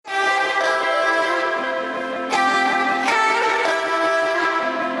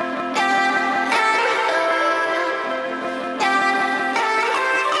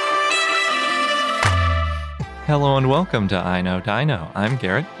Hello and welcome to I Know Dino. I'm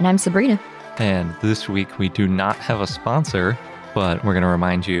Garrett. And I'm Sabrina. And this week we do not have a sponsor, but we're going to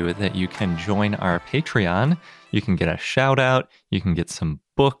remind you that you can join our Patreon. You can get a shout out, you can get some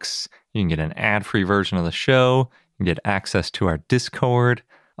books, you can get an ad-free version of the show, you can get access to our Discord,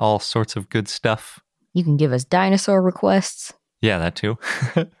 all sorts of good stuff. You can give us dinosaur requests. Yeah, that too.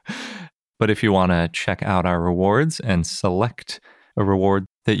 But if you want to check out our rewards and select a reward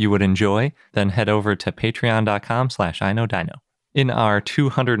that you would enjoy, then head over to patreon.com/iknowdino. In our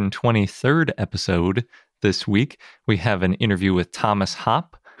 223rd episode this week, we have an interview with Thomas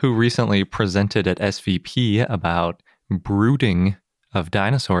Hopp, who recently presented at SVP about brooding of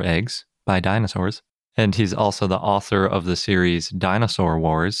dinosaur eggs by dinosaurs. And he's also the author of the series Dinosaur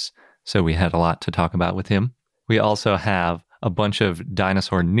Wars, so we had a lot to talk about with him. We also have a bunch of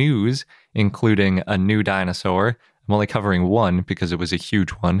dinosaur news, including a new dinosaur. I'm only covering one because it was a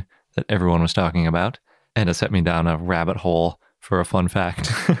huge one that everyone was talking about, and it set me down a rabbit hole for a fun fact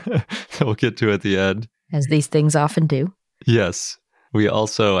that we'll get to at the end. As these things often do. Yes. We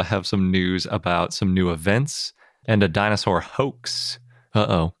also have some news about some new events and a dinosaur hoax.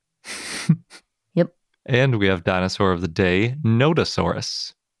 Uh-oh. Yep. And we have dinosaur of the day,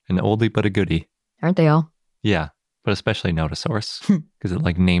 Nodosaurus. An oldie but a goodie. Aren't they all? Yeah, but especially Nodosaurus, because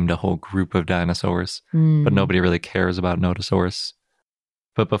it named a whole group of dinosaurs, but nobody really cares about Nodosaurus.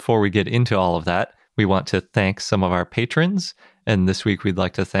 But before we get into all of that, we want to thank some of our patrons, and this week we'd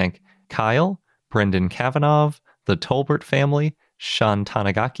like to thank Kyle, Brendan Kavanagh, the Tolbert family, Sean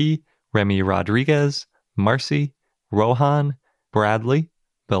Tanagaki, Remy Rodriguez, Marcy, Rohan, Bradley,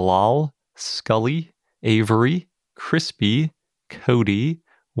 Bilal, Scully, Avery, Crispy, Cody,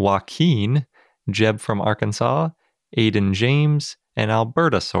 Joaquin, Jeb from Arkansas, Aiden James, and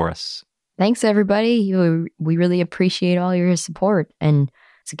Albertosaurus. Thanks, everybody. We really appreciate all your support. And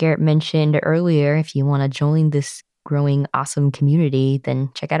as Garrett mentioned earlier, if you want to join this growing awesome community,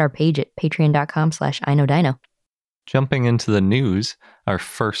 then check out our page at patreon.com/iknowdino. Jumping into the news, our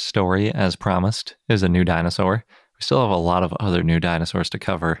first story, as promised, is a new dinosaur. We still have a lot of other new dinosaurs to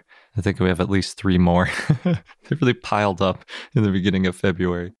cover. I think we have at least 3 more. They really piled up in the beginning of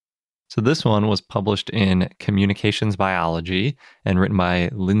February. So this one was published in Communications Biology and written by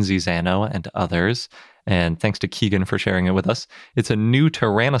Lindsay Zano and others. And thanks to Keegan for sharing it with us. It's a new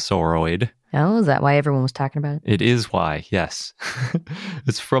Tyrannosauroid. Oh, is that why everyone was talking about it? It is why, yes.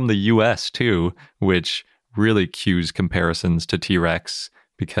 It's from the US too, which really cues comparisons to T-Rex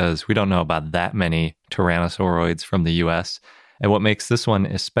because we don't know about that many Tyrannosauroids from the US. And what makes this one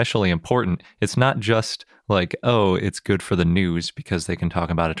especially important, it's not just it's good for the news because they can talk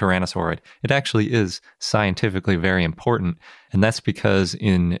about a Tyrannosaurid. It actually is scientifically very important. And that's because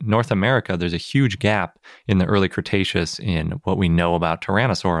in North America, there's a huge gap in the early Cretaceous in what we know about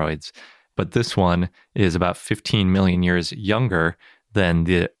Tyrannosauroids. But this one is about 15 million years younger than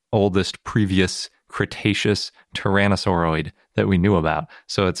the oldest previous Cretaceous Tyrannosauroid that we knew about.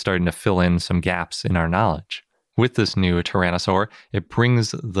 So it's starting to fill in some gaps in our knowledge. With this new Tyrannosaur, it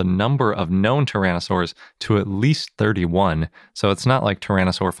brings the number of known Tyrannosaurs to at least 31. So it's not like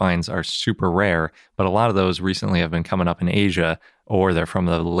Tyrannosaur finds are super rare, but a lot of those recently have been coming up in Asia, or they're from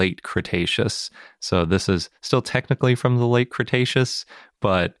the late Cretaceous. So this is still technically from the late Cretaceous,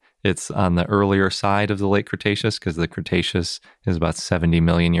 but it's on the earlier side of the late Cretaceous because the Cretaceous is about 70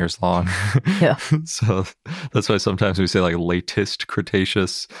 million years long. Yeah. So that's why sometimes we say latest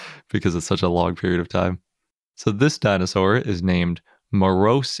Cretaceous because it's such a long period of time. So this dinosaur is named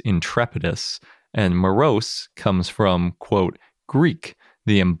Moros intrepidus, and Moros comes from, quote, Greek,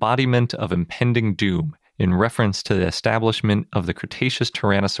 the embodiment of impending doom, in reference to the establishment of the Cretaceous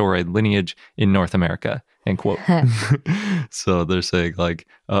Tyrannosaurid lineage in North America, end quote. So they're saying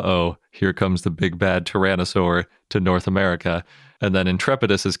uh-oh, here comes the big bad Tyrannosaur to North America. And then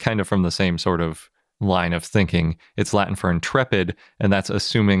intrepidus is kind of from the same sort of line of thinking. It's Latin for intrepid, and that's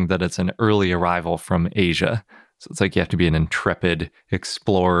assuming that it's an early arrival from Asia. So it's you have to be an intrepid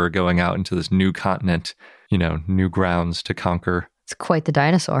explorer going out into this new continent, new grounds to conquer. It's quite the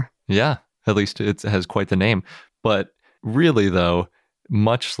dinosaur. Yeah, at least it has quite the name. But really, though,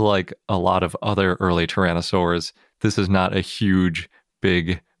 much like a lot of other early tyrannosaurs, this is not a huge,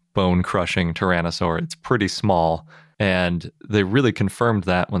 big, bone-crushing tyrannosaur. It's pretty small, and they really confirmed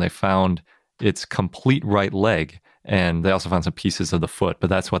that when they found its complete right leg, and they also found some pieces of the foot, but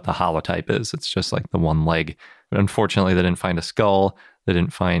that's what the holotype is. It's just the one leg. But unfortunately, they didn't find a skull. They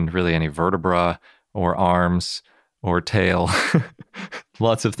didn't find really any vertebra or arms or tail.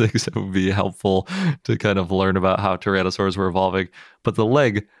 Lots of things that would be helpful to kind of learn about how tyrannosaurs were evolving. But the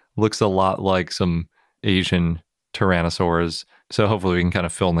leg looks a lot like some Asian tyrannosaurs. So hopefully we can kind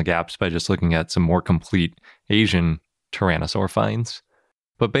of fill in the gaps by just looking at some more complete Asian tyrannosaur finds.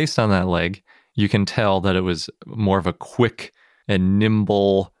 But based on that leg, you can tell that it was more of a quick and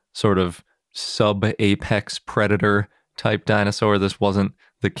nimble sort of sub-apex predator type dinosaur. This wasn't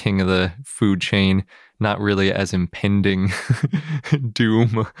the king of the food chain, not really as impending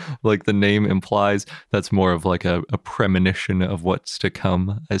doom like the name implies. That's more of like a premonition of what's to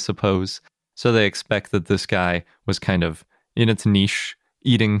come, I suppose. So they expect that this guy was kind of in its niche,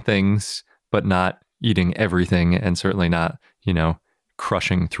 eating things, but not eating everything, and certainly not,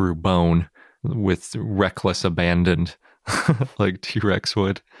 crushing through bone with reckless abandon like T-Rex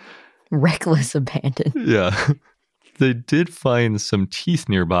would. Reckless abandon. Yeah. They did find some teeth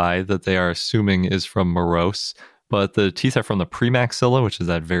nearby that they are assuming is from Morose, but the teeth are from the premaxilla, which is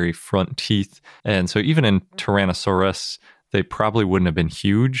that very front teeth. And so even in Tyrannosaurus, they probably wouldn't have been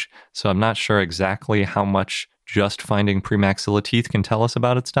huge. So I'm not sure exactly how much just finding premaxilla teeth can tell us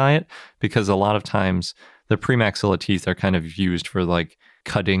about its diet, because a lot of times the premaxilla teeth are kind of used for like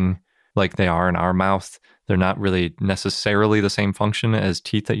cutting like they are in our mouth. They're not really necessarily the same function as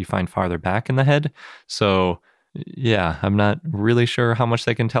teeth that you find farther back in the head. So yeah, I'm not really sure how much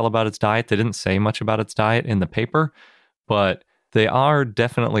they can tell about its diet. They didn't say much about its diet in the paper, but they are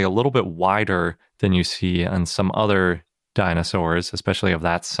definitely a little bit wider than you see on some other dinosaurs, especially of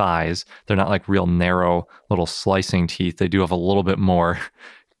that size. They're not like real narrow little slicing teeth. They do have a little bit more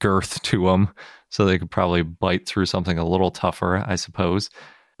girth to them, so they could probably bite through something a little tougher, I suppose.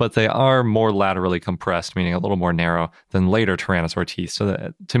 But they are more laterally compressed, meaning a little more narrow than later tyrannosaur teeth. So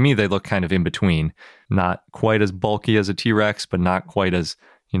that, to me, they look kind of in between. Not quite as bulky as a T-Rex, but not quite as,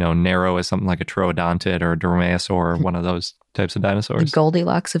 narrow as something like a troodontid or a dromaeosaur or one of those types of dinosaurs. The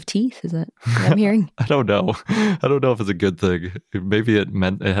Goldilocks of teeth, is that what I'm hearing? I don't know. I don't know if it's a good thing. Maybe it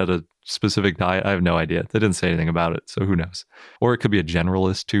meant it had a specific diet. I have no idea. They didn't say anything about it, so who knows? Or it could be a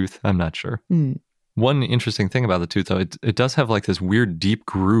generalist tooth. I'm not sure. One interesting thing about the tooth, though, it does have like this weird deep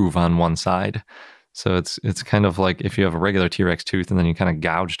groove on one side. So it's kind of like if you have a regular T-Rex tooth and then you kind of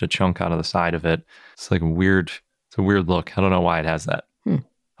gouged a chunk out of the side of it. It's like weird. It's a weird look. I don't know why it has that.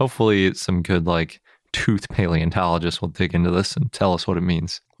 Hopefully some good like tooth paleontologists will dig into this and tell us what it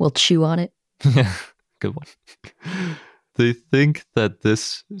means. We'll chew on it. Yeah, good one. They think that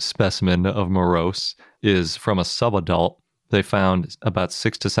this specimen of Morose is from a subadult. They found about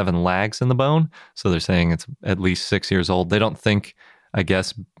 6 to 7 lags in the bone. So they're saying it's at least 6 years old. They don't think, I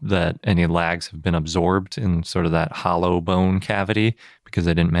guess, that any lags have been absorbed in sort of that hollow bone cavity because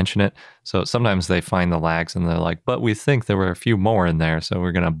they didn't mention it. So sometimes they find the lags and they're like, but we think there were a few more in there, so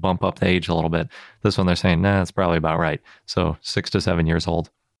we're going to bump up the age a little bit. This one they're saying, nah, that's probably about right. So 6 to 7 years old.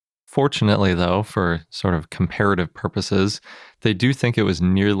 Fortunately, though, for sort of comparative purposes, they do think it was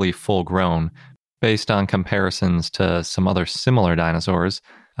nearly full grown based on comparisons to some other similar dinosaurs,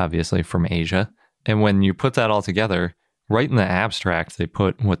 obviously from Asia. And when you put that all together, right in the abstract, they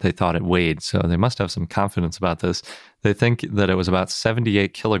put what they thought it weighed. So they must have some confidence about this. They think that it was about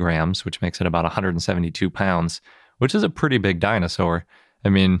 78 kilograms, which makes it about 172 pounds, which is a pretty big dinosaur. I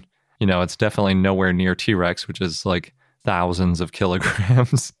mean, it's definitely nowhere near T-Rex, which is like thousands of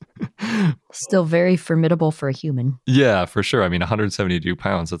kilograms. Still very formidable for a human. Yeah, for sure. I mean, 172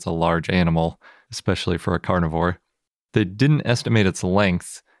 pounds, that's a large animal, especially for a carnivore. They didn't estimate its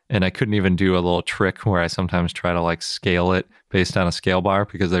length, and I couldn't even do a little trick where I sometimes try to like scale it based on a scale bar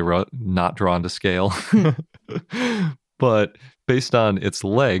because they wrote not drawn to scale. But based on its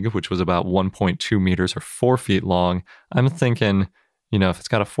leg, which was about 1.2 meters or 4 feet long, I'm thinking, if it's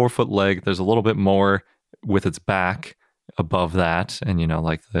got a 4-foot leg, there's a little bit more with its back above that, and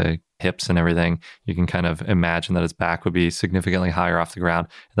like the hips and everything, you can kind of imagine that its back would be significantly higher off the ground.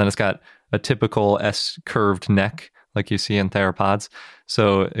 And then it's got a typical S-curved neck like you see in theropods,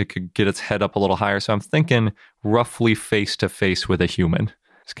 so it could get its head up a little higher. So I'm thinking roughly face to face with a human.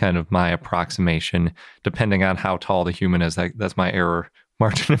 It's kind of my approximation, depending on how tall the human is. That's my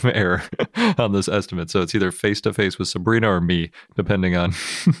margin of error on this estimate. So it's either face to face with Sabrina or me, depending on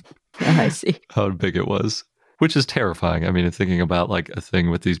I see how big it was. Which is terrifying. I mean, thinking about like a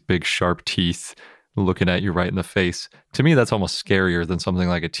thing with these big sharp teeth looking at you right in the face. To me, that's almost scarier than something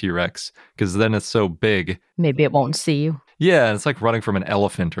like a T-Rex, because then it's so big. Maybe it won't see you. Yeah, it's like running from an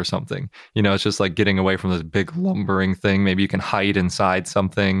elephant or something. It's just like getting away from this big lumbering thing. Maybe you can hide inside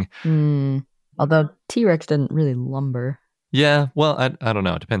something. Although T-Rex didn't really lumber. Yeah, well, I don't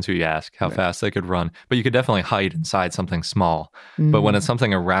know. It depends who you ask, how fast they could run. But you could definitely hide inside something small. But when it's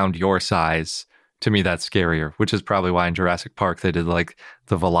something around your size, to me, that's scarier, which is probably why in Jurassic Park they did like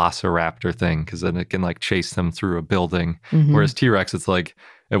the Velociraptor thing, because then it can like chase them through a building. Whereas T-Rex, it's like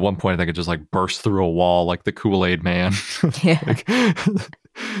at one point I think it just like burst through a wall like the Kool-Aid man. Yeah. Like,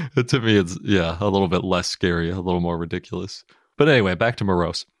 to me, it's, a little bit less scary, a little more ridiculous. But anyway, back to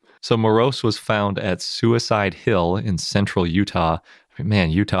Morose. So Morose was found at Suicide Hill in central Utah. I mean, man,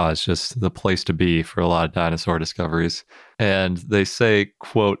 Utah is just the place to be for a lot of dinosaur discoveries. And they say,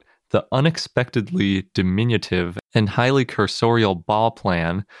 quote, the unexpectedly diminutive and highly cursorial ball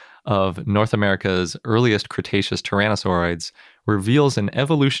plan of North America's earliest Cretaceous tyrannosauroids reveals an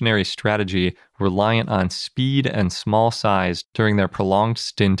evolutionary strategy reliant on speed and small size during their prolonged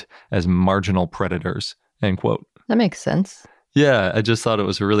stint as marginal predators, end quote. That makes sense. Yeah, I just thought it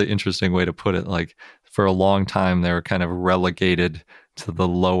was a really interesting way to put it. Like, for a long time, they were kind of relegated to the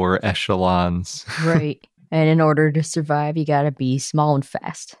lower echelons. Right. And in order to survive, you got to be small and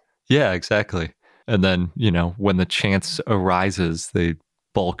fast. Yeah, exactly. And then, when the chance arises, they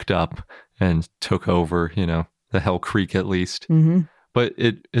bulked up and took over, the Hell Creek at least. Mm-hmm. But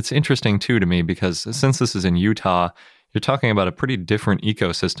it's interesting, too, to me, because since this is in Utah, you're talking about a pretty different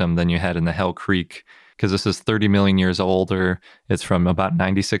ecosystem than you had in the Hell Creek, because this is 30 million years older. It's from about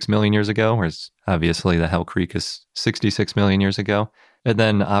 96 million years ago, whereas obviously the Hell Creek is 66 million years ago. And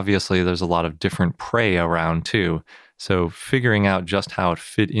then obviously there's a lot of different prey around, too. So figuring out just how it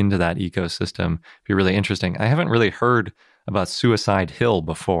fit into that ecosystem would be really interesting. I haven't really heard about Suicide Hill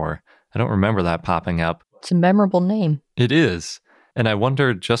before. I don't remember that popping up. It's a memorable name. It is. And I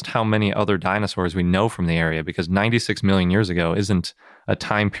wonder just how many other dinosaurs we know from the area, because 96 million years ago isn't a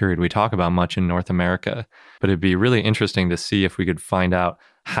time period we talk about much in North America. But it'd be really interesting to see if we could find out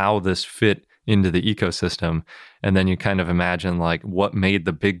how this fit into the ecosystem. And then you kind of imagine, like, what made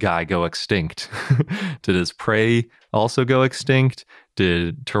the big guy go extinct? Did his prey also go extinct?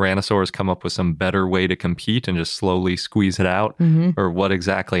 Did Tyrannosaurus come up with some better way to compete and just slowly squeeze it out? Mm-hmm. Or what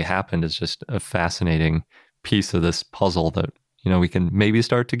exactly happened is just a fascinating piece of this puzzle that, we can maybe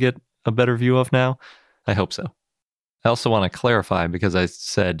start to get a better view of now. I hope so. I also want to clarify, because I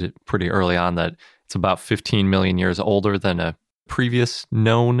said pretty early on that it's about 15 million years older than a previous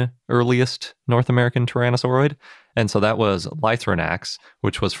known earliest North American Tyrannosauroid. And so that was Lythronax,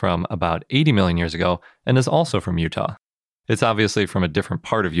 which was from about 80 million years ago and is also from Utah. It's obviously from a different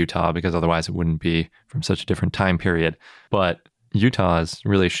part of Utah, because otherwise it wouldn't be from such a different time period. But Utah is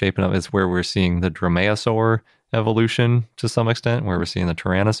really shaping up. It's where we're seeing the Dromaeosaur evolution to some extent, where we're seeing the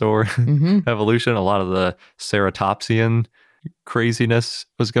Tyrannosaur evolution. A lot of the ceratopsian craziness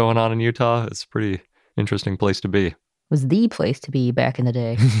was going on in Utah. It's a pretty interesting place to be. Was the place to be back in the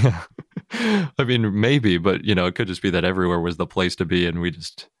day. Yeah. I mean, maybe, but, it could just be that everywhere was the place to be and we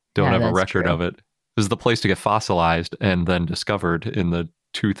just don't have a record of it. It was the place to get fossilized and then discovered in the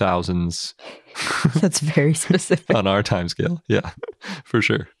 2000s. That's very specific. On our time scale. Yeah, for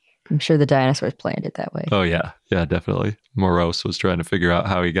sure. I'm sure the dinosaurs planned it that way. Oh, yeah. Yeah, definitely. Morose was trying to figure out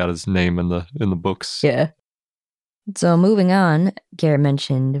how he got his name in the books. Yeah. So moving on, Garrett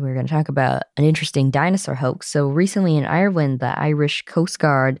mentioned we're going to talk about an interesting dinosaur hoax. So recently in Ireland, the Irish Coast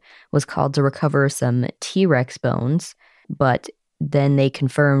Guard was called to recover some T-Rex bones, but then they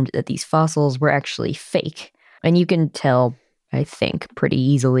confirmed that these fossils were actually fake. And you can tell, I think, pretty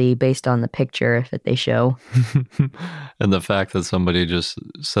easily based on the picture that they show. And the fact that somebody just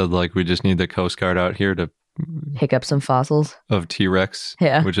said, like, we just need the Coast Guard out here to pick up some fossils of T-Rex,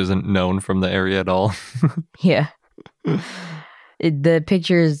 yeah, which isn't known from the area at all. Yeah. The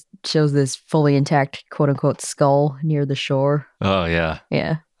pictures shows this fully intact, quote unquote, skull near the shore. Oh, yeah.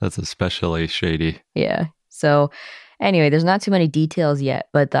 Yeah. That's especially shady. Yeah. So anyway, there's not too many details yet,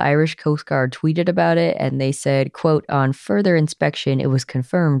 but the Irish Coast Guard tweeted about it and they said, quote, on further inspection, it was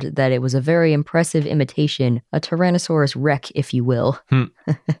confirmed that it was a very impressive imitation, a Tyrannosaurus wreck, if you will.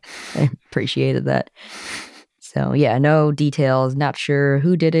 I appreciated that. So yeah, no details, not sure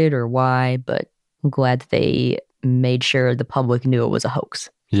who did it or why, but I'm glad that they made sure the public knew it was a hoax.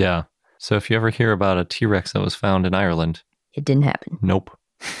 Yeah. So if you ever hear about a T-Rex that was found in Ireland, it didn't happen. Nope.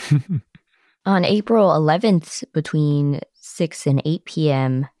 On April 11th, between 6 and 8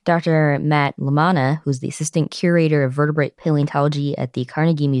 p.m., Dr. Matt Lamana, who's the assistant curator of vertebrate paleontology at the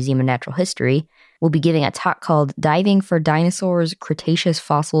Carnegie Museum of Natural History, will be giving a talk called Diving for Dinosaurs, Cretaceous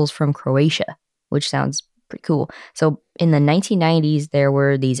Fossils from Croatia, which sounds pretty cool. So in the 1990s, there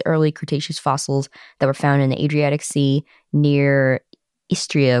were these early Cretaceous fossils that were found in the Adriatic Sea near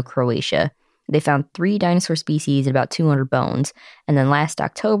Istria, Croatia. They found 3 dinosaur species and about 200 bones. And then last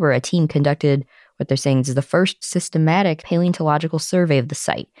October, a team conducted what they're saying is the first systematic paleontological survey of the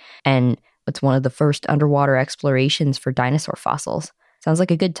site. And it's one of the first underwater explorations for dinosaur fossils. Sounds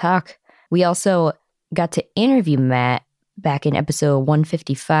like a good talk. We also got to interview Matt back in episode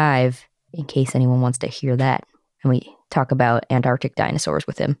 155, in case anyone wants to hear that. and we talk about Antarctic dinosaurs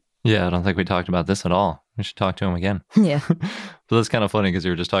with him. Yeah, I don't think we talked about this at all. We should talk to him again. Yeah. But that's kind of funny because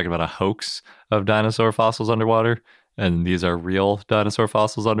you were just talking about a hoax of dinosaur fossils underwater, and these are real dinosaur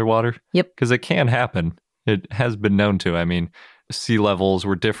fossils underwater. Yep. Because it can happen. It has been known to. I mean, sea levels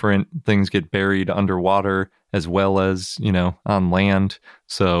were different. Things get buried underwater as well as, on land.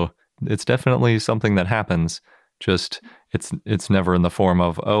 So it's definitely something that happens. Just it's never in the form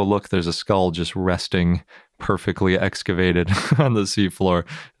of, oh, look, there's a skull just resting perfectly excavated on the seafloor.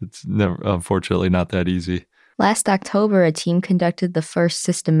 It's never, unfortunately, not that easy. Last October, a team conducted the first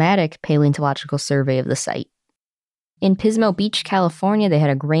systematic paleontological survey of the site. In Pismo Beach, California, they had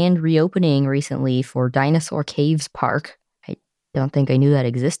a grand reopening recently for Dinosaur Caves Park. I don't think I knew that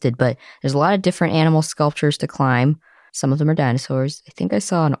existed, but there's a lot of different animal sculptures to climb. Some of them are dinosaurs. I think I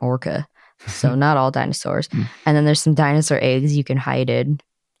saw an orca, so not all dinosaurs. And then there's some dinosaur eggs you can hide in.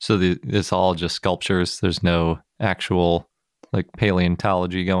 So it's all just sculptures. There's no actual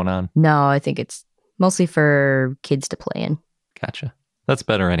paleontology going on. No, I think it's mostly for kids to play in. Gotcha. That's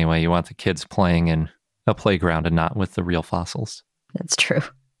better anyway. You want the kids playing in a playground and not with the real fossils. That's true.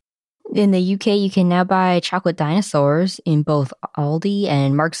 In the UK, you can now buy chocolate dinosaurs in both Aldi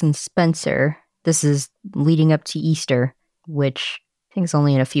and Marks and Spencer. This is leading up to Easter, which I think is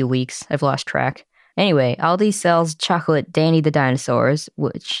only in a few weeks. I've lost track. Anyway, Aldi sells chocolate Danny the Dinosaurs,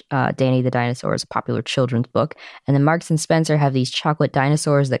 which Danny the Dinosaur is a popular children's book. And then Marks and Spencer have these chocolate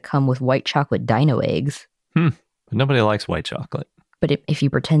dinosaurs that come with white chocolate dino eggs. But nobody likes white chocolate. But if you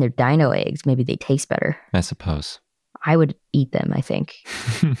pretend they're dino eggs, maybe they taste better. I suppose. I would eat them, I think.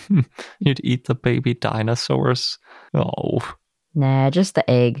 You'd eat the baby dinosaurs? Oh. Nah, just the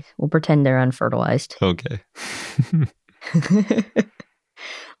egg. We'll pretend they're unfertilized. Okay.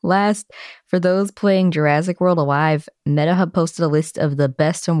 Last, for those playing Jurassic World Alive, MetaHub posted a list of the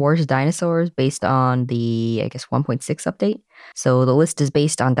best and worst dinosaurs based on the, 1.6 update. So the list is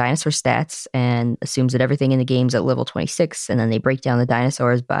based on dinosaur stats and assumes that everything in the game's at level 26, and then they break down the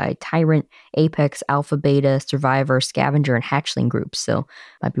dinosaurs by Tyrant, Apex, Alpha, Beta, Survivor, Scavenger, and Hatchling groups. So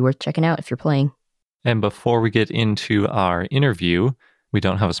might be worth checking out if you're playing. And before we get into our interview, we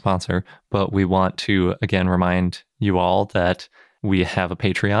don't have a sponsor, but we want to, again, remind you all that we have a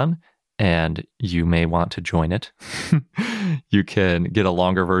Patreon, and you may want to join it. You can get a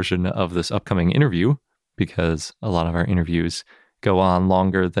longer version of this upcoming interview, because a lot of our interviews go on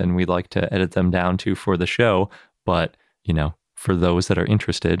longer than we'd like to edit them down to for the show. But, for those that are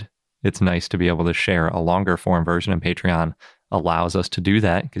interested, it's nice to be able to share a longer form version, and Patreon allows us to do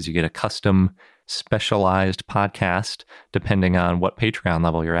that because you get a custom specialized podcast depending on what Patreon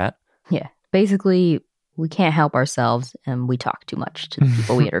level you're at. Yeah, basically, we can't help ourselves and we talk too much to the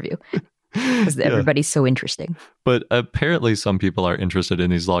people we interview because everybody's so interesting. But apparently some people are interested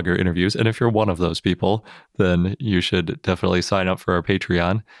in these longer interviews. And if you're one of those people, then you should definitely sign up for our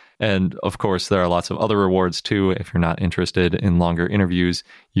Patreon. And of course, there are lots of other rewards too. If you're not interested in longer interviews,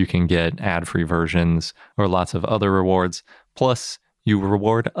 you can get ad-free versions or lots of other rewards. Plus, you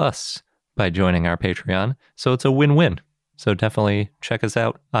reward us by joining our Patreon. So it's a win-win. So definitely check us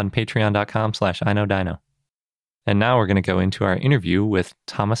out on patreon.com/iknowdino. And now we're going to go into our interview with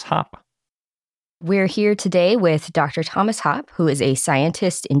Thomas Hopp. We're here today with Dr. Thomas Hopp, who is a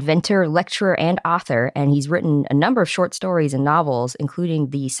scientist, inventor, lecturer, and author, and he's written a number of short stories and novels,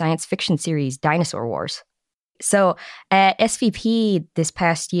 including the science fiction series Dinosaur Wars. So at SVP this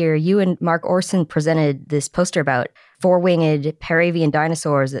past year, you and Mark Orson presented this poster about four-winged paravian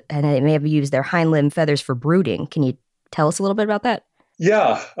dinosaurs, and they may have used their hind limb feathers for brooding. Can you tell us a little bit about that?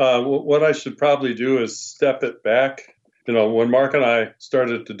 Yeah, what I should probably do is step it back. When Mark and I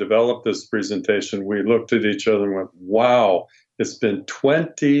started to develop this presentation, we looked at each other and went, wow, it's been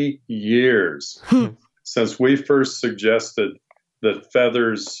 20 years since we first suggested that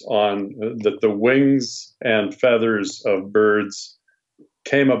that the wings and feathers of birds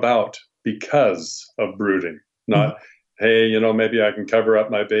came about because of brooding. Not, hey, maybe I can cover up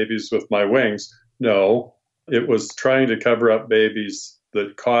my babies with my wings. No, it was trying to cover up babies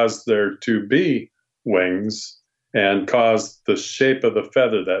that caused there to be wings and caused the shape of the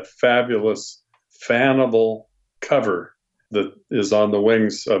feather, that fabulous fannable cover that is on the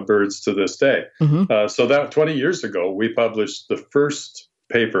wings of birds to this day. So that 20 years ago, we published the first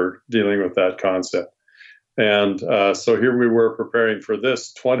paper dealing with that concept. And so here we were preparing for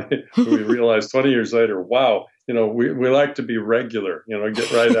this. We realized 20 years later, wow, we like to be regular,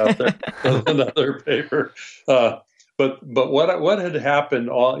 get right out there with another paper. But what had happened,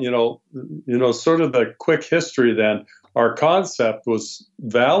 sort of the quick history then, our concept was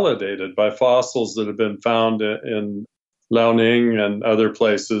validated by fossils that have been found in Liaoning and other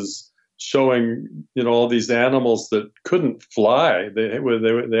places showing, all these animals that couldn't fly. They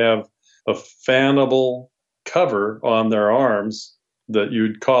have a fannable cover on their arms that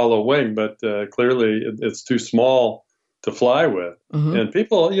you'd call a wing, but clearly it's too small to fly with. Mm-hmm. And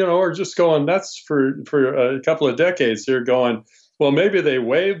people, are just going nuts for a couple of decades here, going, well, maybe they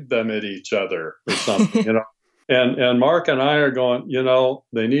waved them at each other or something, And Mark and I are going,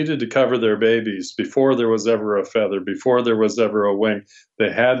 they needed to cover their babies before there was ever a feather, before there was ever a wing.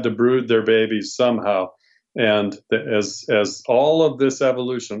 They had to brood their babies somehow. And as all of this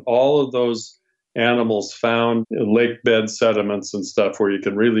evolution, all of those animals found in lake bed sediments and stuff where you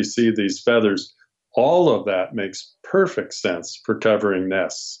can really see these feathers, all of that makes perfect sense for covering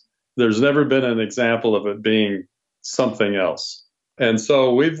nests. There's never been an example of it being something else. And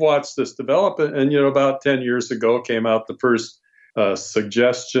so we've watched this develop, and about 10 years ago came out the first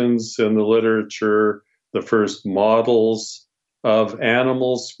suggestions in the literature, the first models of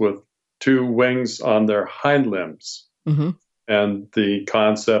animals with two wings on their hind limbs. Mm-hmm. And the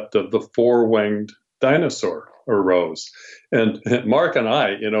concept of the four-winged dinosaur arose. And Mark and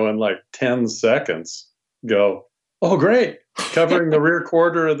I, in like 10 seconds go, oh, great, covering the rear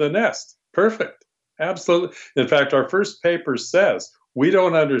quarter of the nest. Perfect. Absolutely. In fact, our first paper says we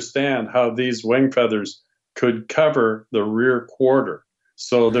don't understand how these wing feathers could cover the rear quarter.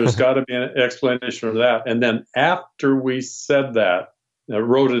 So there's got to be an explanation for that. And then after we said that,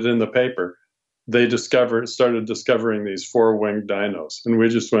 wrote it in the paper, they started discovering these four-winged dinos. And we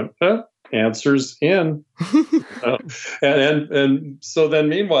just went, answers in. And so then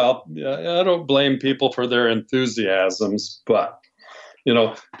meanwhile, I don't blame people for their enthusiasms, but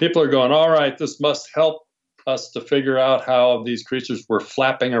people are going, all right, this must help us to figure out how these creatures were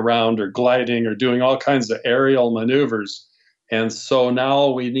flapping around or gliding or doing all kinds of aerial maneuvers. And so now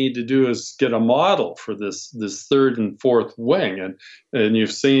all we need to do is get a model for this third and fourth wing. And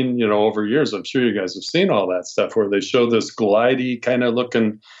you've seen, over years, I'm sure you guys have seen all that stuff where they show this glidey kind of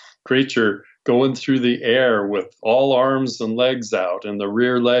looking creature going through the air with all arms and legs out. And the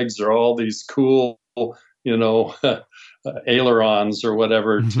rear legs are all these cool, ailerons or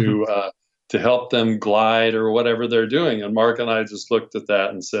whatever to help them glide or whatever they're doing. And Mark and I just looked at that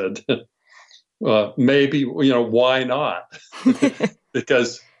and said, maybe, why not?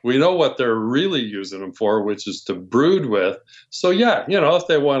 Because we know what they're really using them for, which is to brood with. So yeah, if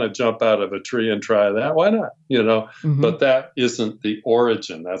they want to jump out of a tree and try that, why not? Mm-hmm. But that isn't the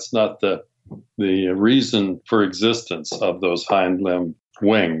origin. That's not the reason for existence of those hind limb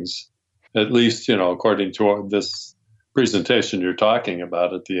wings. At least, according to this presentation you're talking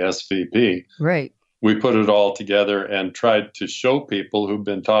about at the SVP. Right. We put it all together and tried to show people who've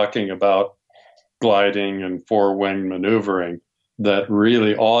been talking about gliding and four-wing maneuvering that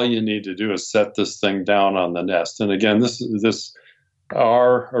really all you need to do is set this thing down on the nest. And again, this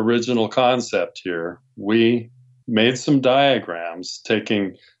our original concept here. We made some diagrams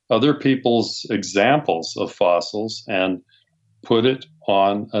taking other people's examples of fossils and put it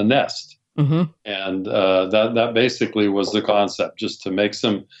on a nest. Mm-hmm. And that basically was the concept, just to make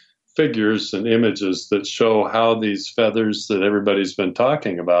some figures and images that show how these feathers that everybody's been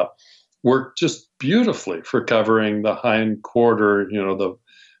talking about work just beautifully for covering the hind quarter,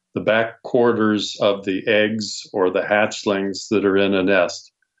 the back quarters of the eggs or the hatchlings that are in a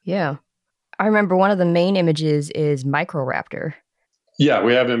nest. Yeah. I remember one of the main images is Microraptor. Yeah,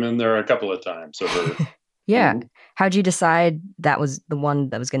 we have him in there a couple of times over. Yeah. Mm-hmm. How'd you decide that was the one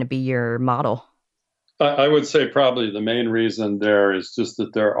that was going to be your model? I would say probably the main reason there is just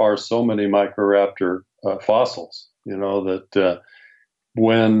that there are so many Microraptor fossils, that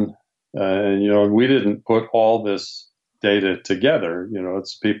when, we didn't put all this data together,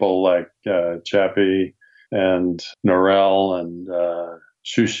 it's people like Chappie and Norell and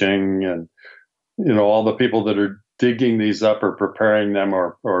Shuxing and, all the people that are digging these up or preparing them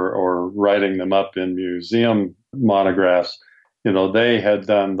or writing them up in museum monographs, they had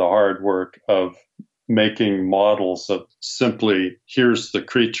done the hard work of making models of simply, here's the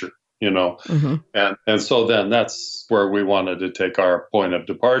creature, Mm-hmm. And so then that's where we wanted to take our point of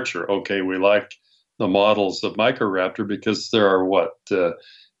departure. Okay, we like the models of Microraptor because there are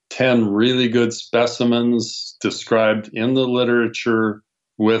 10 really good specimens described in the literature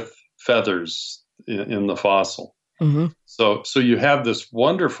with feathers in the fossil. Mm-hmm. So you have this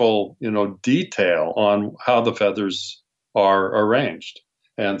wonderful, detail on how the feathers are arranged.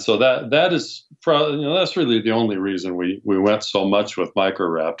 And so that is, that's really the only reason we went so much with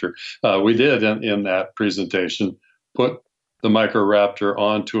Microraptor. We did in that presentation put the Microraptor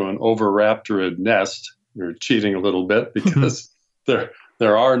onto an oviraptorid nest. We're cheating a little bit because there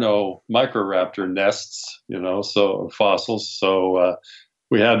are no Microraptor nests, so fossils. So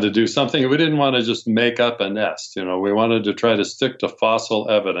we had to do something. We didn't want to just make up a nest. We wanted to try to stick to fossil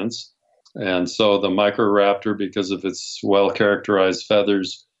evidence. And so the Microraptor, because of its well-characterized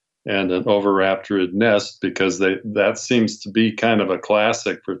feathers, and an oviraptorid nest, because that seems to be kind of a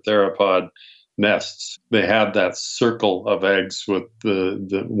classic for theropod nests. They have that circle of eggs with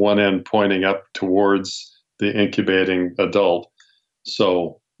the one end pointing up towards the incubating adult.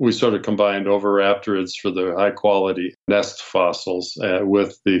 So we sort of combined oviraptorids for the high-quality nest fossils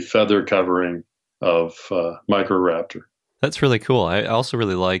with the feather covering of Microraptor. That's really cool. I also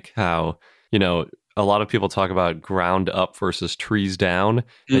really like how, a lot of people talk about ground up versus trees down,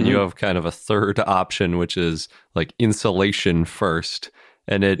 and you have kind of a third option, which is like insulation first.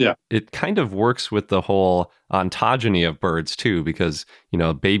 And it kind of works with the whole ontogeny of birds too, because,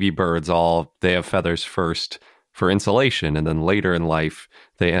 baby birds they have feathers first for insulation, and then later in life,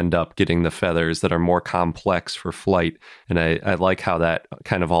 they end up getting the feathers that are more complex for flight. And I like how that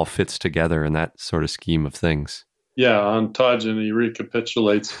kind of all fits together in that sort of scheme of things. Yeah, ontogeny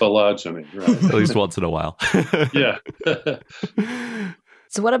recapitulates phylogeny, right? At least once in a while. Yeah.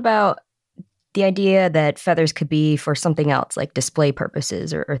 So what about the idea that feathers could be for something else, like display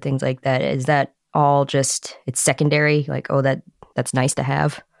purposes or things like that? Is that all just, it's secondary? Like, that's nice to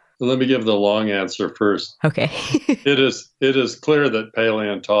have? Let me give the long answer first. Okay. It is clear that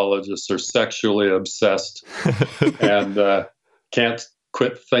paleontologists are sexually obsessed and can't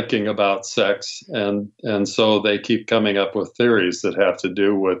quit thinking about sex, and so they keep coming up with theories that have to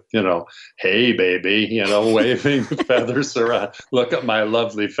do with, hey baby, waving feathers around. Look at my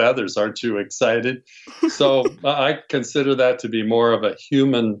lovely feathers, aren't you excited? So I consider that to be more of a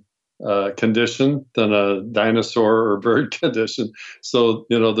human condition than a dinosaur or bird condition. So,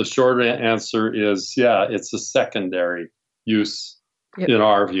 the short answer is, it's a secondary use in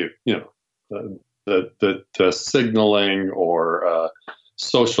our view. The signaling or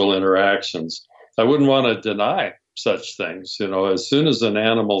social interactions. I wouldn't want to deny such things. As soon as an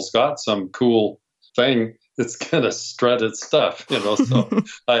animal's got some cool thing, it's going to strut its stuff. So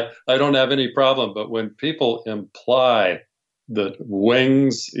I don't have any problem. But when people imply that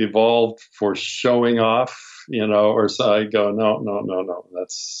wings evolved for showing off, or so, I go, no,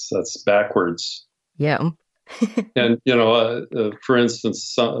 that's backwards. Yeah. And, for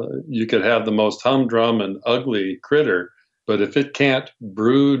instance, you could have the most humdrum and ugly critter, but if it can't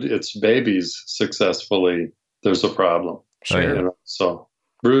brood its babies successfully, there's a problem. Sure. So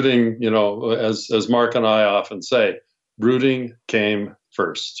brooding, as Mark and I often say, brooding came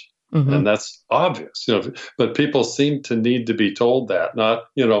first. Mm-hmm. And that's obvious, but people seem to need to be told that, not,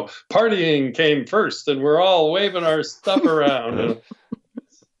 partying came first and we're all waving our stuff around.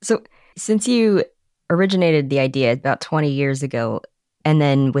 So since you originated the idea about 20 years ago, and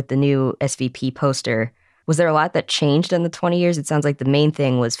then with the new SVP poster, was there a lot that changed in the 20 years? It sounds like the main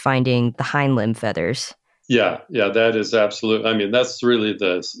thing was finding the hind limb feathers. Yeah, that is absolute. I mean, that's really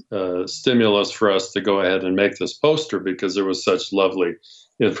the stimulus for us to go ahead and make this poster, because there was such lovely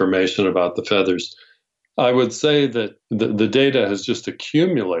information about the feathers. I would say that the data has just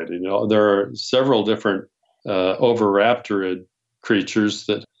accumulated. There are several different oviraptorid creatures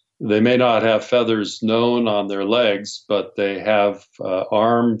that they may not have feathers known on their legs, but they have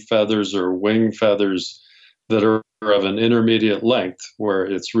arm feathers or wing feathers that are of an intermediate length, where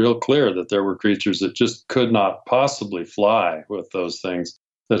it's real clear that there were creatures that just could not possibly fly with those things,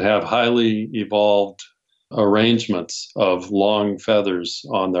 that have highly evolved arrangements of long feathers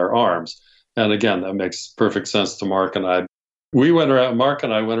on their arms. And again, that makes perfect sense to Mark and I. Mark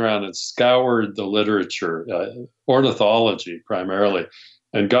and I went around and scoured the literature, ornithology primarily,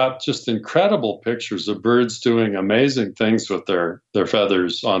 and got just incredible pictures of birds doing amazing things with their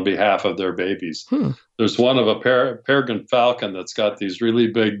feathers on behalf of their babies. There's one of a peregrine falcon that's got these really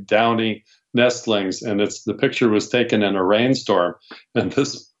big downy nestlings, and the picture was taken in a rainstorm, and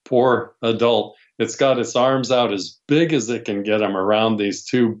this poor adult, it's got its arms out as big as it can get them around these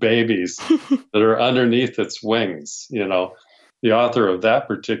two babies that are underneath its wings. The author of that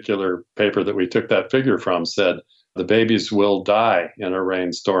particular paper that we took that figure from said, the babies will die in a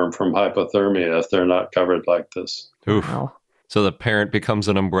rainstorm from hypothermia if they're not covered like this. Oof. Wow. So the parent becomes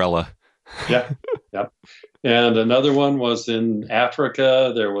an umbrella. Yeah. And another one was in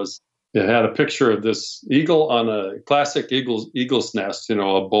Africa. It had a picture of this eagle on a classic eagle's nest, a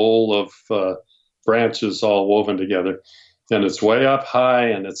bowl of branches all woven together. And it's way up high,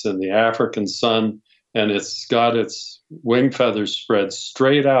 and it's in the African sun, and it's got its wing feathers spread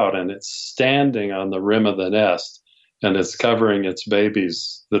straight out, and it's standing on the rim of the nest. And it's covering its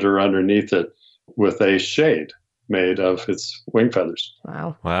babies that are underneath it with a shade made of its wing feathers.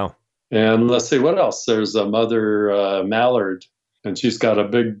 Wow. And let's see, what else? There's a mother mallard and she's got a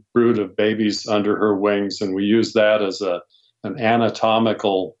big brood of babies under her wings. And we use that as an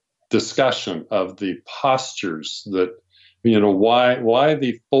anatomical discussion of the postures that, why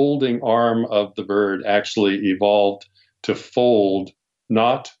the folding arm of the bird actually evolved to fold,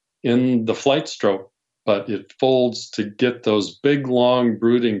 not in the flight stroke, but it folds to get those big, long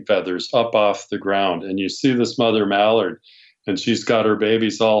brooding feathers up off the ground. And you see this mother mallard, and she's got her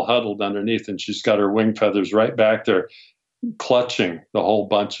babies all huddled underneath, and she's got her wing feathers right back there, clutching the whole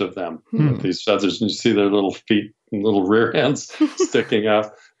bunch of them with these feathers. And you see their little feet and little rear ends sticking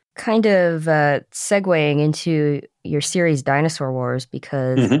out. Kind of segueing into your series Dinosaur Wars,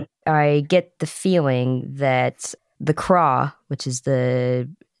 because I get the feeling that the craw, which is the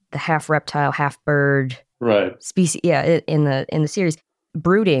half reptile, half bird species, in the series,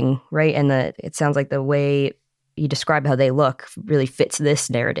 brooding, right? And it sounds like the way you describe how they look really fits this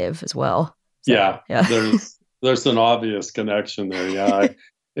narrative as well. So, there's an obvious connection there. Yeah.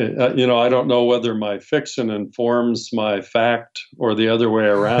 I don't know whether my fiction informs my fact or the other way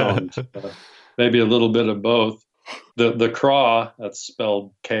around. Maybe a little bit of both. The craw, that's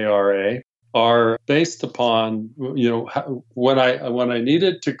spelled K-R-A, are based upon, when I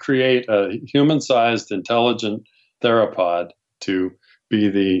needed to create a human-sized intelligent theropod to be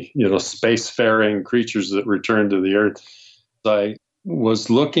the, spacefaring creatures that return to the Earth, I was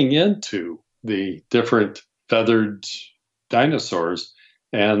looking into the different feathered dinosaurs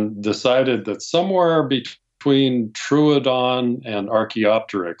and decided that somewhere between Troodon and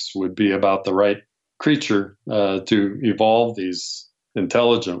Archaeopteryx would be about the right creature to evolve these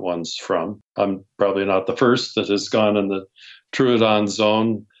intelligent ones from. I'm probably not the first that has gone in the Troodon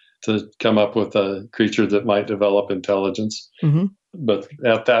zone to come up with a creature that might develop intelligence. But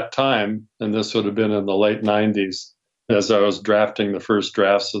at that time, and this would have been in the late 90s, as I was drafting the first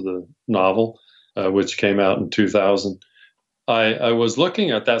drafts of the novel, which came out in 2000, I was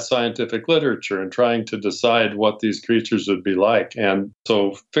looking at that scientific literature and trying to decide what these creatures would be like. And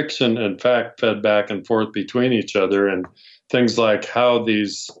so fiction and fact fed back and forth between each other, and things like how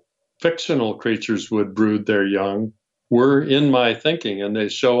these fictional creatures would brood their young were in my thinking, and they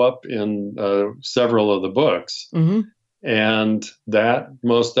show up in several of the books. And that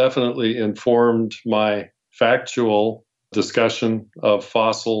most definitely informed my factual discussion of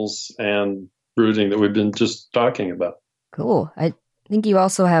fossils and brooding that we've been just talking about. Cool. I think you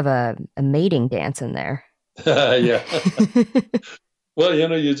also have a mating dance in there. Yeah. Well,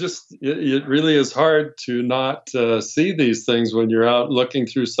 it really is hard to not see these things when you're out looking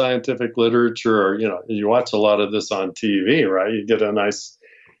through scientific literature, or, you watch a lot of this on TV, right? You get a nice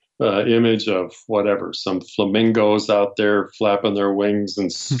image of some flamingos out there flapping their wings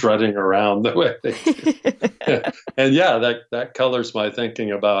and strutting around the way they do. And that colors my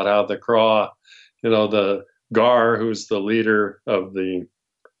thinking about how the craw, the Gar, who's the leader of the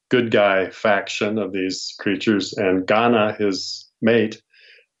good guy faction of these creatures, and Ghana, his mate,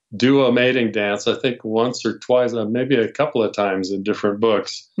 do a mating dance, I think once or twice, maybe a couple of times in different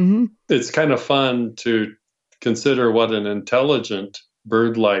books. It's kind of fun to consider what an intelligent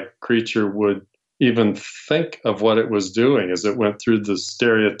bird-like creature would even think of what it was doing as it went through the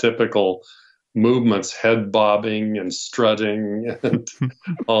stereotypical movements, head bobbing and strutting and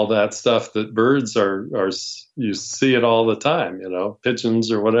all that stuff that birds are you see it all the time, pigeons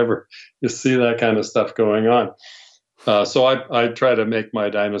or whatever. You see that kind of stuff going on. So I try to make my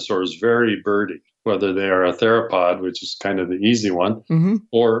dinosaurs very birdy, whether they are a theropod, which is kind of the easy one,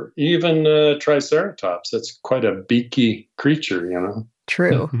 or even Triceratops. That's quite a beaky creature,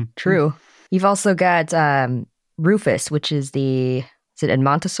 True. You've also got Rufus, which is is it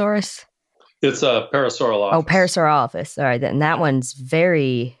Edmontosaurus? It's a Parasaurolophus. Oh, Parasaurolophus. All right. And that one's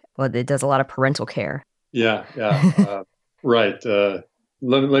it does a lot of parental care. Yeah. Right.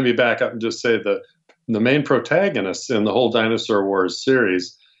 Let me back up and just say the main protagonists in the whole Dinosaur Wars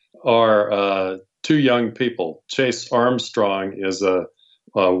series are two young people. Chase Armstrong is a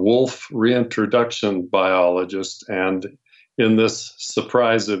wolf reintroduction biologist, and in this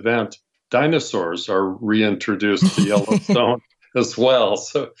surprise event, dinosaurs are reintroduced to Yellowstone as well.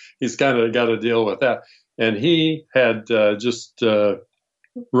 So he's kind of got to deal with that. And he had just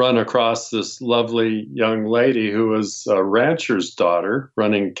run across this lovely young lady who was a rancher's daughter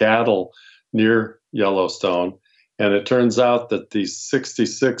running cattle near Yellowstone. And it turns out that the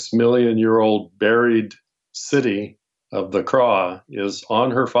 66 million year old buried city of the Craw is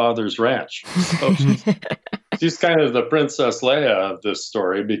on her father's ranch. So she's kind of the Princess Leia of this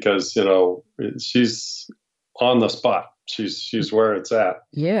story because, she's on the spot. She's where it's at.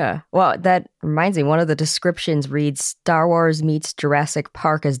 Yeah. Well, that reminds me, one of the descriptions reads, Star Wars meets Jurassic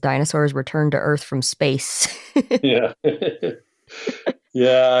Park as dinosaurs return to Earth from space. Yeah.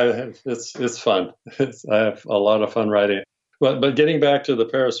 Yeah, it's fun. I have a lot of fun writing. But getting back to the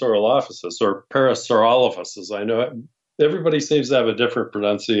Parasaurolophus or Parasaurolophus, I know everybody seems to have a different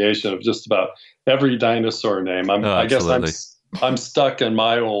pronunciation of just about every dinosaur name. Oh, I guess absolutely. I'm stuck in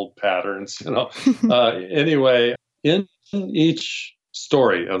my old patterns, you know. Anyway, in each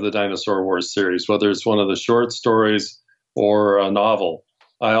story of the Dinosaur Wars series, whether it's one of the short stories or a novel,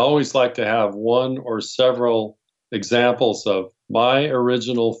 I always like to have one or several examples of my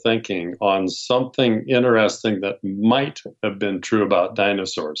original thinking on something interesting that might have been true about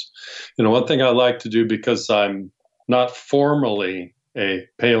dinosaurs. You know, one thing I like to do, because I'm not formally a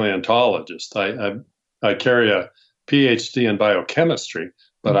paleontologist, I carry a PhD in biochemistry,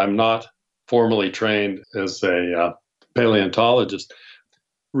 but I'm not formally trained as a paleontologist.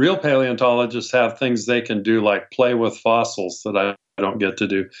 Real paleontologists have things they can do, like play with fossils, that I don't get to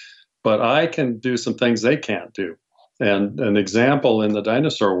do. But I can do some things they can't do. And an example in the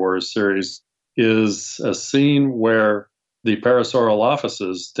Dinosaur Wars series is a scene where the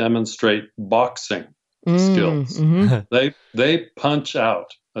Parasaurolophuses demonstrate boxing skills. They punch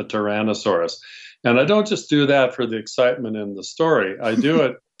out a Tyrannosaurus. And I don't just do that for the excitement in the story. I do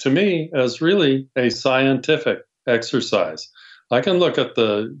it, to me, as really a scientific exercise. I can look at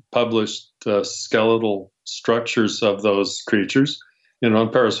the published skeletal structures of those creatures. You know,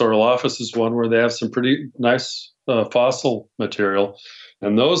 Parasaurolophus is one where they have some pretty nice fossil material.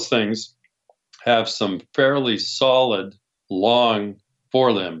 And those things have some fairly solid, long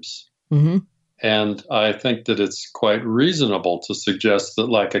forelimbs. And I think that it's quite reasonable to suggest that,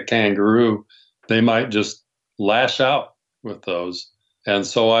 like a kangaroo, they might just lash out with those. And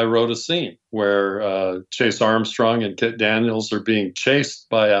so I wrote a scene where Chase Armstrong and Kit Daniels are being chased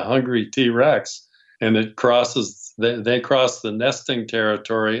by a hungry T-Rex, and they cross the nesting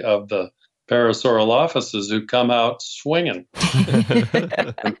territory of the Parasaurolophuses, who come out swinging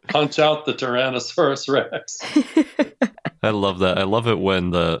and punch out the Tyrannosaurus Rex. I love that. I love it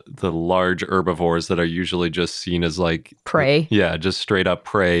when the large herbivores that are usually just seen as like prey. Yeah, just straight up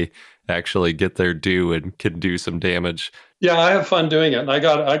prey actually get their due and can do some damage. Yeah, I have fun doing it. And I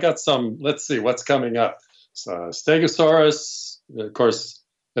got some, let's see what's coming up. Stegosaurus, of course,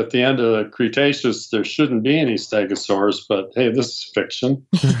 at the end of the Cretaceous, there shouldn't be any Stegosaurus, but hey, this is fiction.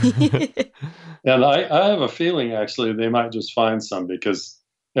 And I have a feeling, actually, they might just find some, because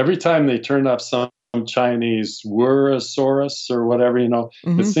every time they turn up some Chinese Wurosaurus or whatever, you know,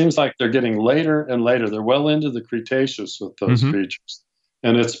 it seems like they're getting later and later. They're well into the Cretaceous with those creatures.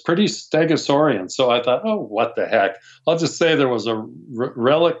 And it's pretty Stegosaurian. So I thought, oh, what the heck? I'll just say there was a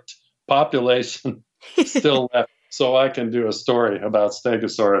relict population still left, so I can do a story about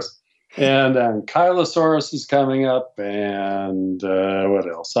Stegosaurus. And Ankylosaurus is coming up, and what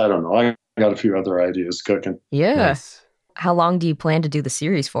else? I don't know. I got a few other ideas cooking. Yeah. Nice. How long do you plan to do the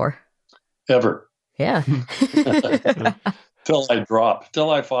series for? Ever. Yeah. Till I drop,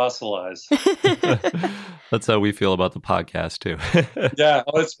 till I fossilize. That's how we feel about the podcast too. Yeah,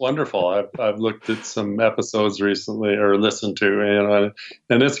 it's wonderful. I've looked at some episodes recently, or listened to, you know,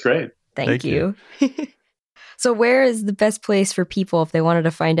 and it's great. Thank you. So where is the best place for people if they wanted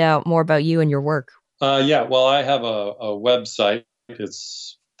to find out more about you and your work? Yeah, well, I have a website.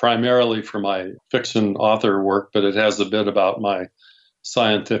 It's primarily for my fiction author work, but it has a bit about my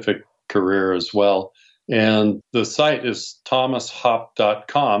scientific career as well. And the site is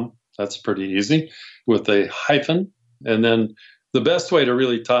thomashop.com. That's pretty easy, with a hyphen. And then the best way to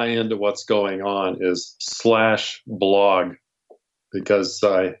really tie into what's going on is /blog, because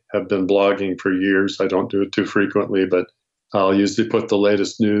I have been blogging for years. I don't do it too frequently, but I'll usually put the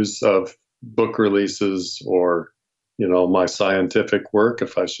latest news of book releases, or, you know, my scientific work.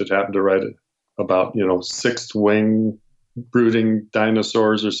 If I should happen to write it about, you know, sixth wing brooding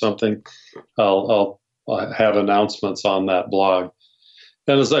dinosaurs or something, I'll have announcements on that blog.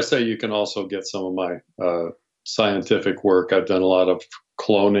 And as I say, you can also get some of my scientific work. I've done a lot of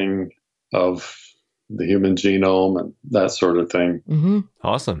cloning of the human genome and that sort of thing.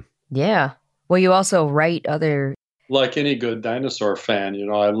 Awesome. Yeah. Well, you also write other... Like any good dinosaur fan, you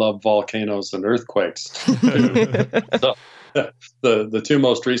know, I love volcanoes and earthquakes. So, the two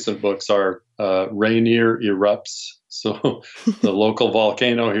most recent books are Rainier Erupts. So the local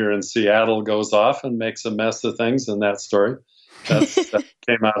volcano here in Seattle goes off and makes a mess of things in that story. That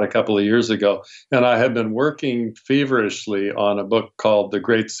came out a couple of years ago. And I have been working feverishly on a book called The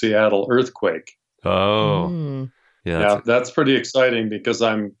Great Seattle Earthquake. Oh. Yeah, that's pretty exciting, because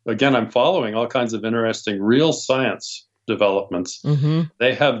I'm following all kinds of interesting real science developments.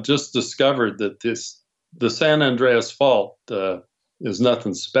 They have just discovered that the San Andreas Fault is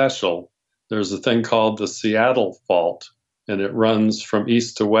nothing special. There's a thing called the Seattle Fault, and it runs from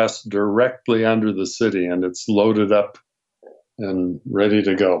east to west directly under the city, and it's loaded up and ready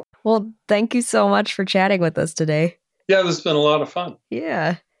to go. Well, thank you so much for chatting with us today. Yeah, this has been a lot of fun.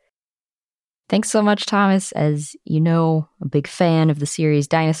 Yeah. Thanks so much, Thomas. As you know, a big fan of the series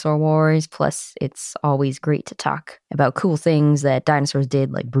Dinosaur Wars. Plus, it's always great to talk about cool things that dinosaurs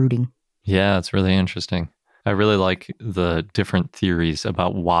did, like brooding. Yeah, it's really interesting. I really like the different theories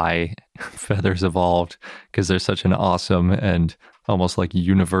about why feathers evolved, because they're such an awesome and almost like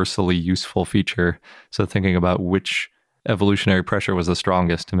universally useful feature. So thinking about which evolutionary pressure was the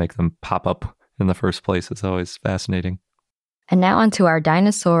strongest to make them pop up in the first place is always fascinating. And now on to our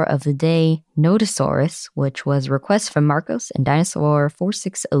dinosaur of the day, Nodosaurus, which was a request from Marcos and Dinosaur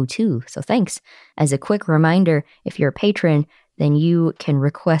 4602. So thanks. As a quick reminder, if you're a patron, then you can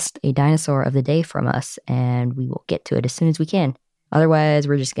request a dinosaur of the day from us, and we will get to it as soon as we can. Otherwise,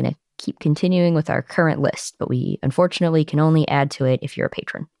 we're just going to keep continuing with our current list, but we unfortunately can only add to it if you're a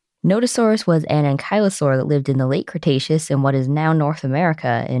patron. Nodosaurus was an ankylosaur that lived in the late Cretaceous in what is now North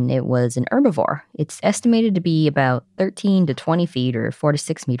America, and it was an herbivore. It's estimated to be about 13 to 20 feet or 4 to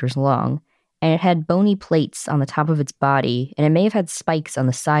 6 meters long, and it had bony plates on the top of its body, and it may have had spikes on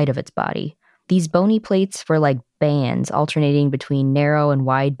the side of its body. These bony plates were like bands alternating between narrow and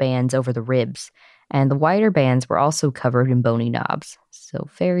wide bands over the ribs, and the wider bands were also covered in bony knobs, so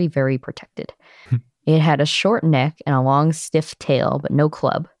very, very protected. It had a short neck and a long, stiff tail, but no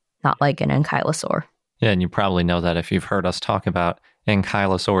club, not like an ankylosaur. Yeah, and you probably know that if you've heard us talk about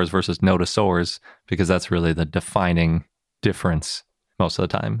ankylosaurs versus nodosaurs, because that's really the defining difference most of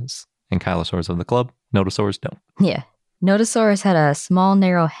the time. Is ankylosaurs of the club, nodosaurs don't. Yeah. Nodosaurus had a small,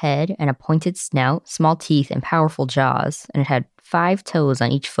 narrow head and a pointed snout, small teeth, and powerful jaws, and it had 5 toes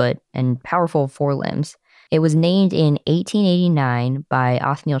on each foot and powerful forelimbs. It was named in 1889 by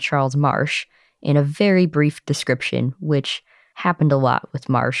Othniel Charles Marsh in a very brief description, which happened a lot with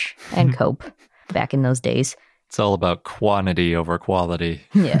Marsh and Cope back in those days. It's all about quantity over quality.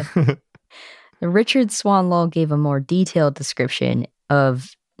 Yeah. Richard Swanlow gave a more detailed description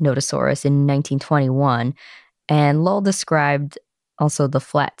of Nodosaurus in 1921, and Lull described also the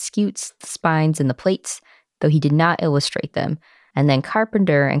flat scutes, the spines, and the plates, though he did not illustrate them. And then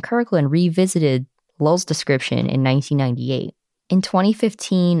Carpenter and Kirkland revisited Lull's description in 1998. In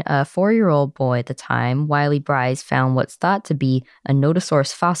 2015, a 4-year-old boy at the time, Wiley Bryce, found what's thought to be a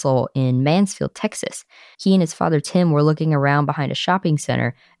Nodosaurus fossil in Mansfield, Texas. He and his father Tim were looking around behind a shopping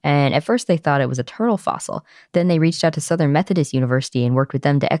center, and at first they thought it was a turtle fossil. Then they reached out to Southern Methodist University and worked with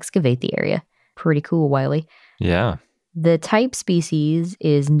them to excavate the area. Pretty cool, Wiley. Yeah. The type species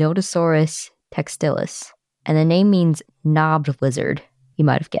is Nodosaurus textilis, and the name means knobbed lizard. You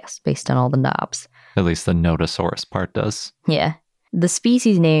might have guessed, based on all the knobs. At least the Nodosaurus part does. Yeah. The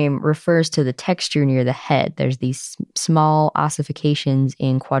species name refers to the texture near the head. There's these small ossifications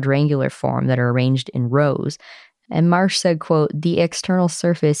in quadrangular form that are arranged in rows. And Marsh said, quote, "The external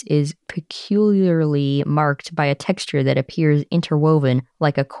surface is peculiarly marked by a texture that appears interwoven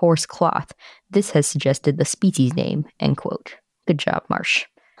like a coarse cloth. This has suggested the species name," end quote. Good job, Marsh.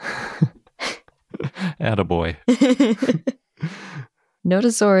 Attaboy.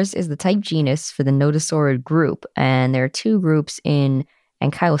 Nodosaurus is the type genus for the Nodosaurid group, and there are 2 groups in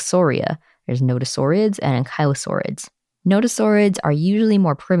Ankylosauria. There's Nodosaurids and Ankylosaurids. Nodosaurids are usually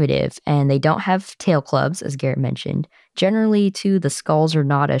more primitive, and they don't have tail clubs, as Garrett mentioned. Generally, too, the skulls are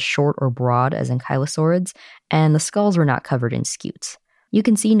not as short or broad as Ankylosaurids, and the skulls were not covered in scutes. You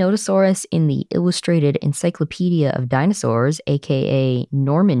can see Nodosaurus in the Illustrated Encyclopedia of Dinosaurs, aka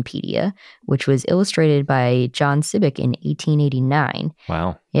Normanpedia, which was illustrated by John Sibbick in 1889.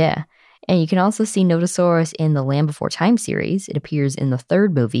 Wow. Yeah. And you can also see Nodosaurus in the Land Before Time series. It appears in the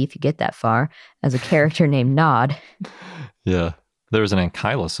 3rd movie, if you get that far, as a character named Nod. Yeah. There was an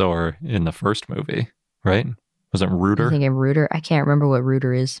ankylosaur in the first movie, right? Was it Rooter? I think I'm Rooter. I can't remember what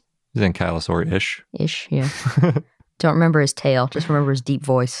Rooter is. He's ankylosaur-ish. Ish, yeah. Don't remember his tail, just remember his deep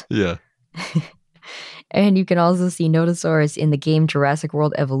voice. Yeah. And you can also see Nodosaurus in the game Jurassic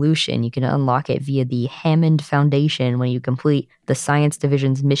World Evolution. You can unlock it via the Hammond Foundation when you complete the Science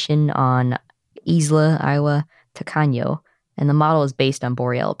Division's mission on Isla Iowa Tacaño, and the model is based on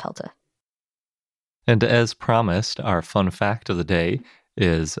Boreal pelta. And as promised, our fun fact of the day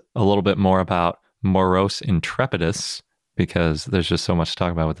is a little bit more about Morose intrepidus, because there's just so much to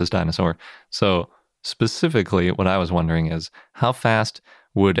talk about with this dinosaur. So specifically, what I was wondering is, how fast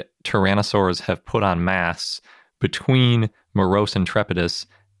would Tyrannosaurs have put on mass between Morose intrepidus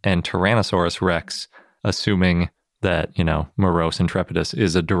and Tyrannosaurus rex, assuming that, Morose intrepidus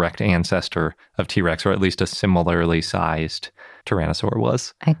is a direct ancestor of T-Rex, or at least a similarly sized Tyrannosaur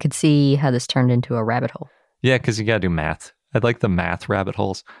was? I could see how this turned into a rabbit hole. Yeah, because you got to do math. I like the math rabbit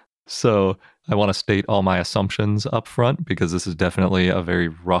holes. So I want to state all my assumptions up front because this is definitely a very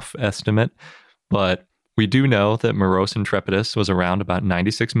rough estimate. But we do know that Moros intrepidus was around about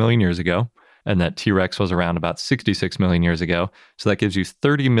 96 million years ago, and that T-Rex was around about 66 million years ago. So that gives you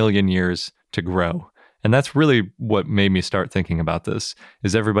 30 million years to grow. And that's really what made me start thinking about this,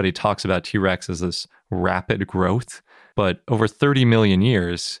 is everybody talks about T-Rex as this rapid growth, but over 30 million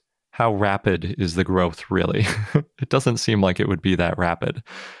years, how rapid is the growth really? It doesn't seem like it would be that rapid.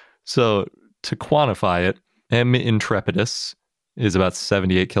 So to quantify it, M. intrepidus is about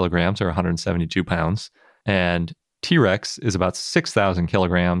 78 kilograms or 172 pounds, and T-Rex is about 6,000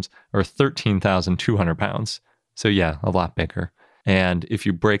 kilograms or 13,200 pounds. So yeah, a lot bigger. And if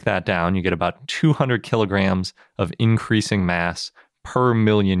you break that down, you get about 200 kilograms of increasing mass per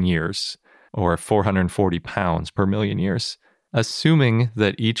million years, or 440 pounds per million years. Assuming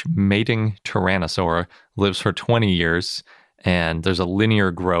that each mating tyrannosaur lives for 20 years and there's a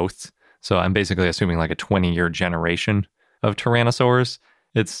linear growth, so I'm basically assuming like a 20-year generation of tyrannosaurs,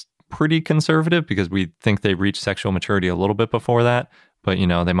 it's pretty conservative because we think they reach sexual maturity a little bit before that, but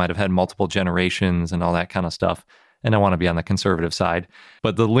they might have had multiple generations and all that kind of stuff. And I want to be on the conservative side.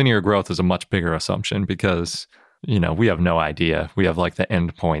 But the linear growth is a much bigger assumption because, we have no idea. We have like the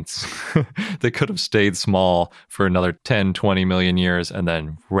endpoints. They could have stayed small for another 10, 20 million years and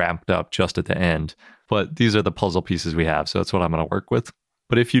then ramped up just at the end. But these are the puzzle pieces we have. So that's what I'm going to work with.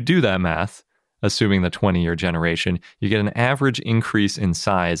 But if you do that math, assuming the 20-year generation, you get an average increase in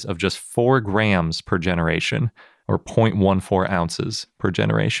size of just 4 grams per generation, or 0.14 ounces per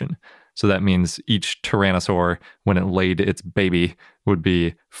generation. So that means each tyrannosaur, when it laid its baby, would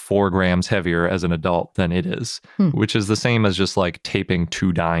be 4 grams heavier as an adult than it is, which is the same as just like taping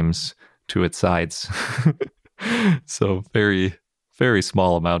 2 dimes to its sides. So very, very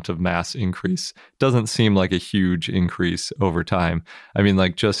small amount of mass increase. Doesn't seem like a huge increase over time. I mean,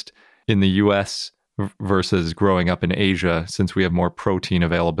 like just in the US versus growing up in Asia, since we have more protein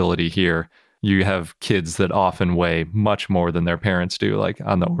availability here, you have kids that often weigh much more than their parents do, like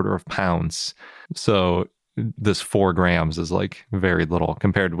on the order of pounds. So this 4 grams is like very little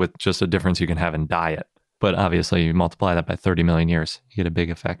compared with just a difference you can have in diet. But obviously you multiply that by 30 million years, you get a big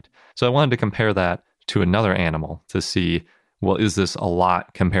effect. So I wanted to compare that to another animal to see, well, is this a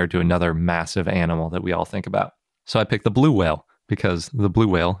lot compared to another massive animal that we all think about? So I picked the blue whale because the blue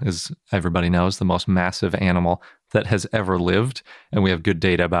whale is, everybody knows, the most massive animal that has ever lived, and we have good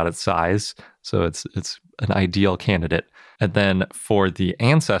data about its size, so it's an ideal candidate. And then for the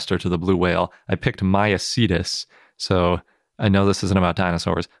ancestor to the blue whale, I picked Myocetus. So I know this isn't about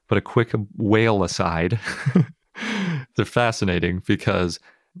dinosaurs, but a quick whale aside. They're fascinating because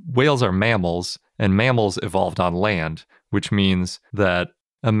whales are mammals, and mammals evolved on land, which means that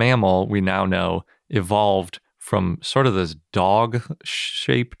a mammal, we now know, evolved from sort of this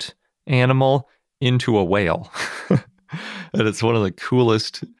dog-shaped animal into a whale. And it's one of the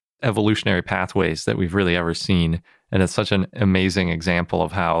coolest evolutionary pathways that we've really ever seen. And it's such an amazing example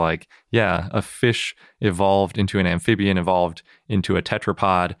of how, like, yeah, a fish evolved into an amphibian, evolved into a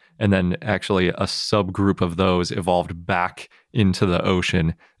tetrapod, and then actually a subgroup of those evolved back into the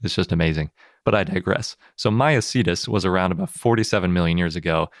ocean. It's just amazing. But I digress. So Myocetus was around about 47 million years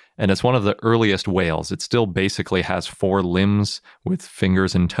ago, and it's one of the earliest whales. It still basically has 4 limbs with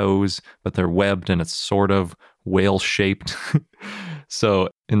fingers and toes, but they're webbed and it's sort of whale-shaped. So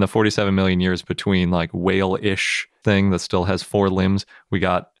in the 47 million years between like whale-ish thing that still has 4 limbs, we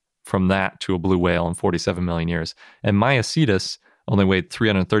got from that to a blue whale in 47 million years. And Myocetus only weighed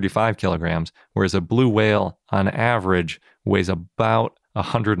 335 kilograms, whereas a blue whale on average weighs about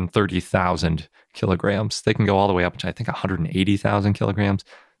 130,000 kilograms. They can go all the way up to, I think, 180,000 kilograms,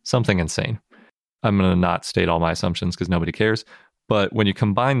 something insane. I'm going to not state all my assumptions because nobody cares. But when you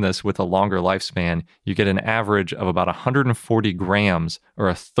combine this with a longer lifespan, you get an average of about 140 grams or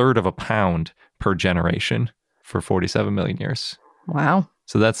a third of a pound per generation for 47 million years. Wow.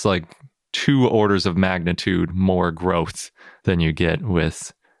 So that's like 2 orders of magnitude more growth than you get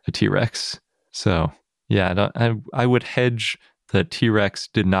with a T-Rex. So yeah, I would hedge that T-Rex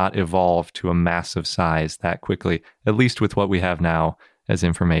did not evolve to a massive size that quickly, at least with what we have now as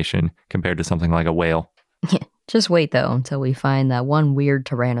information compared to something like a whale. Just wait, though, until we find that one weird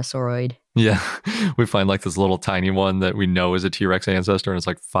tyrannosauroid. Yeah, we find like this little tiny one that we know is a T-Rex ancestor, and it's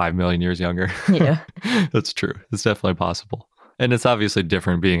like 5 million years younger. Yeah. That's true. It's definitely possible. And it's obviously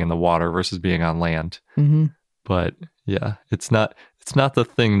different being in the water versus being on land. Mm-hmm. But yeah, it's not the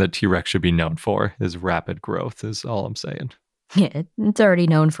thing that T-Rex should be known for, is rapid growth, is all I'm saying. Yeah, it's already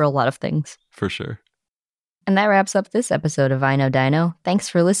known for a lot of things. For sure. And that wraps up this episode of I Know Dino. Thanks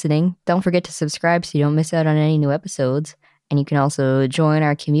for listening. Don't forget to subscribe so you don't miss out on any new episodes. And you can also join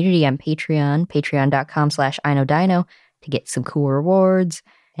our community on Patreon, patreon.com/IKnowDino, to get some cool rewards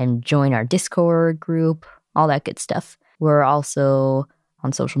and join our Discord group, all that good stuff. We're also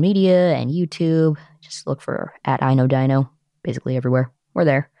on social media and YouTube. Just look for @IKnowDino, basically everywhere. We're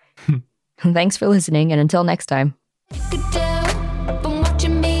there. Thanks for listening, and until next time. Good day.